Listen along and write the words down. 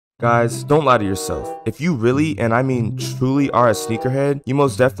Guys, don't lie to yourself. If you really, and I mean truly, are a sneakerhead, you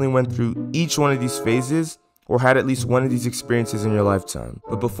most definitely went through each one of these phases or had at least one of these experiences in your lifetime.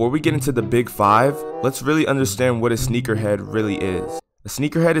 But before we get into the big five, let's really understand what a sneakerhead really is. A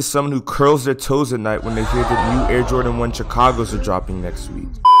sneakerhead is someone who curls their toes at night when they hear the new Air Jordan 1 Chicagos are dropping next week.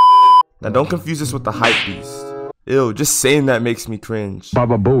 Now don't confuse this with the hype beast. Ew, just saying that makes me cringe.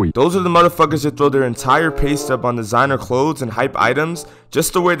 Baba Booey. Those are the motherfuckers that throw their entire pay stub on designer clothes and hype items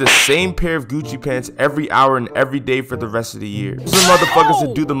just to wear the same pair of Gucci pants every hour and every day for the rest of the year. Those are the motherfuckers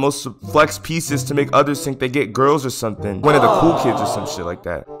that do the most flex pieces to make others think they get girls or something. One of the cool kids or some shit like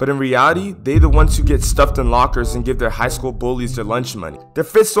that. But in reality, they the ones who get stuffed in lockers and give their high school bullies their lunch money. Their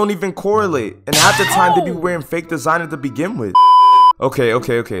fits don't even correlate, and half the time they be wearing fake designer to begin with. Okay,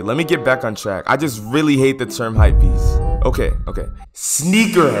 let me get back on track. I just really hate the term hypebeast. Okay.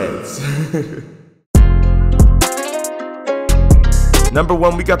 Sneakerheads. Number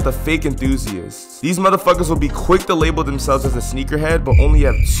one, we got the fake enthusiasts. These motherfuckers will be quick to label themselves as a sneakerhead, but only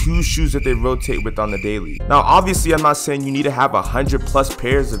have 2 shoes that they rotate with on the daily. Now, obviously, I'm not saying you need to have 100+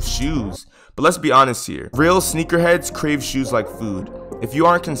 pairs of shoes, but let's be honest here. Real sneakerheads crave shoes like food. If you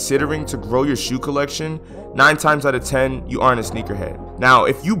aren't considering to grow your shoe collection, 9 times out of 10, you aren't a sneakerhead. Now,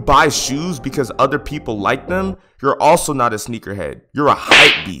 if you buy shoes because other people like them, you're also not a sneakerhead. You're a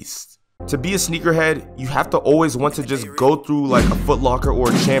hype beast. To be a sneakerhead, you have to always want to just go through like a Foot Locker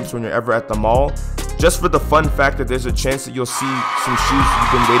or a Champs when you're ever at the mall, just for the fun fact that there's a chance that you'll see some shoes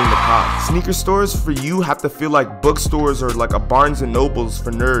you've been waiting to cop. Sneaker stores for you have to feel like bookstores or like a Barnes & Nobles for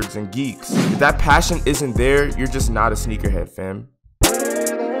nerds and geeks. If that passion isn't there, you're just not a sneakerhead, fam.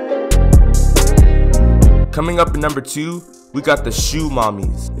 Coming up in number 2, we got the shoe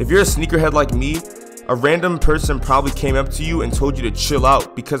mommies. If you're a sneakerhead like me, a random person probably came up to you and told you to chill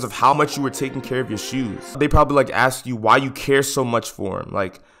out because of how much you were taking care of your shoes. They probably like asked you why you care so much for them.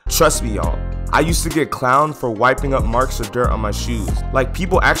 Like, trust me y'all, I used to get clowned for wiping up marks of dirt on my shoes. Like,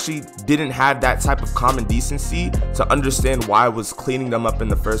 people actually didn't have that type of common decency to understand why I was cleaning them up in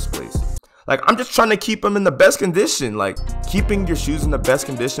the first place. Like, I'm just trying to keep them in the best condition. Like, keeping your shoes in the best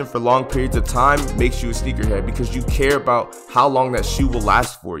condition for long periods of time makes you a sneakerhead because you care about how long that shoe will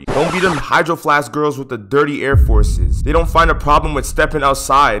last for you. Don't be them Hydro Flask girls with the dirty Air Forces. They don't find a problem with stepping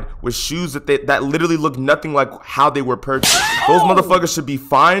outside with shoes that literally look nothing like how they were purchased. Those motherfuckers should be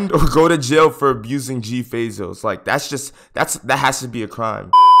fined or go to jail for abusing G Fazos. Like, that has to be a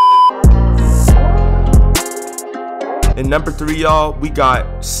crime. And number 3, y'all, we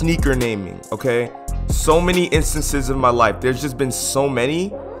got sneaker naming, okay? So many instances in my life, there's just been so many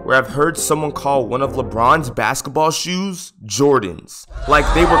where I've heard someone call one of LeBron's basketball shoes Jordans. Like,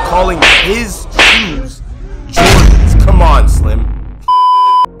 they were calling his shoes Jordans. Come on, Slim.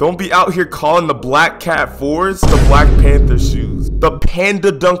 Don't be out here calling the Black Cat 4s the Black Panther shoes. The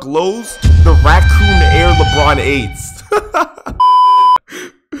Panda Dunk Lows, the Raccoon Air LeBron 8s.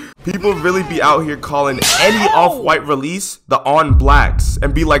 People really be out here calling any off-white release the On Blacks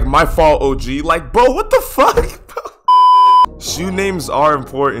and be like, my fault, OG. Like, bro, what the fuck? Shoe names are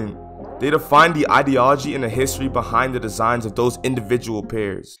important. They define the ideology and the history behind the designs of those individual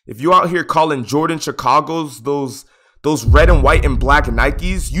pairs. If you out here calling Jordan Chicagos those red and white and black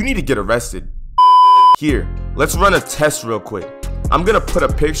Nikes, you need to get arrested. Here, let's run a test real quick. I'm gonna put a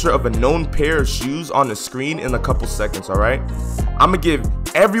picture of a known pair of shoes on the screen in a couple seconds, alright? I'm gonna give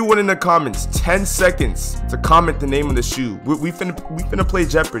everyone in the comments 10 seconds to comment the name of the shoe. We finna play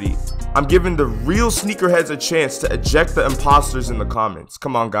Jeopardy. I'm giving the real sneakerheads a chance to eject the imposters in the comments.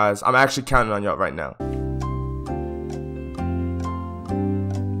 Come on, guys. I'm actually counting on y'all right now.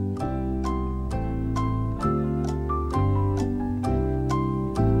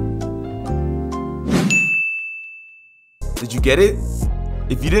 Did you get it?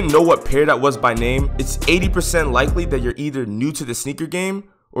 If you didn't know what pair that was by name, it's 80% likely that you're either new to the sneaker game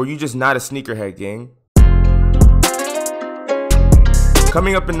or you just not a sneakerhead, gang.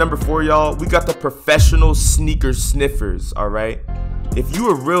 Coming up in number 4, y'all, we got the professional sneaker sniffers, alright? If you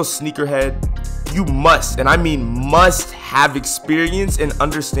a real sneakerhead, you must, and I mean must, have experience and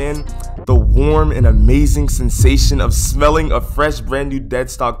understand the warm and amazing sensation of smelling a fresh brand new dead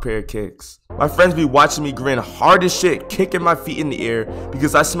stock pair of kicks. My friends be watching me grin hard as shit, kicking my feet in the air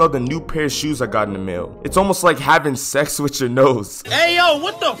because I smelled the new pair of shoes I got in the mail. It's almost like having sex with your nose. Hey yo,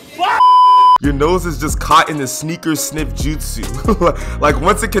 what the fuck? Your nose is just caught in the sneaker sniff jutsu. Like,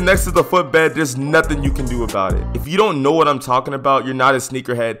 once it connects to the footbed, there's nothing you can do about it. If you don't know what I'm talking about, you're not a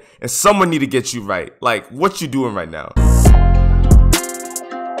sneakerhead, and someone need to get you right. Like, what you doing right now?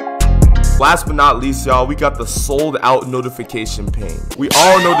 Last but not least, y'all, we got the sold out notification pain. We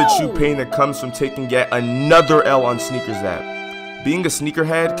all know the true pain that comes from taking yet another L on Sneakers app. Being a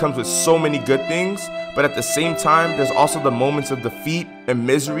sneakerhead comes with so many good things, but at the same time, there's also the moments of defeat and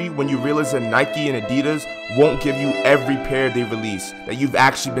misery when you realize that Nike and Adidas won't give you every pair they release that you've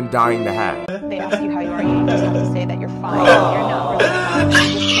actually been dying to have. They ask you how you are, you just have to say that you're fine. You're not really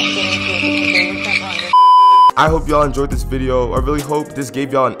fine. You just can't get into it because they look wrong. I hope y'all enjoyed this video. I really hope this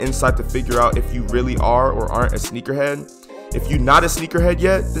gave y'all an insight to figure out if you really are or aren't a sneakerhead. If you're not a sneakerhead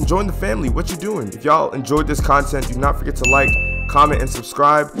yet, then join the family. What you doing? If y'all enjoyed this content, do not forget to like, comment, and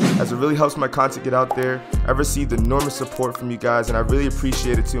subscribe, as it really helps my content get out there. I've received enormous support from you guys, and I really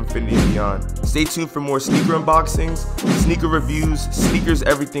appreciate it to infinity and beyond. Stay tuned for more sneaker unboxings, sneaker reviews, sneakers,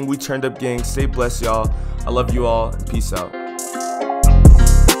 everything. We turned up, gang. Stay blessed, y'all. I love you all, and peace out.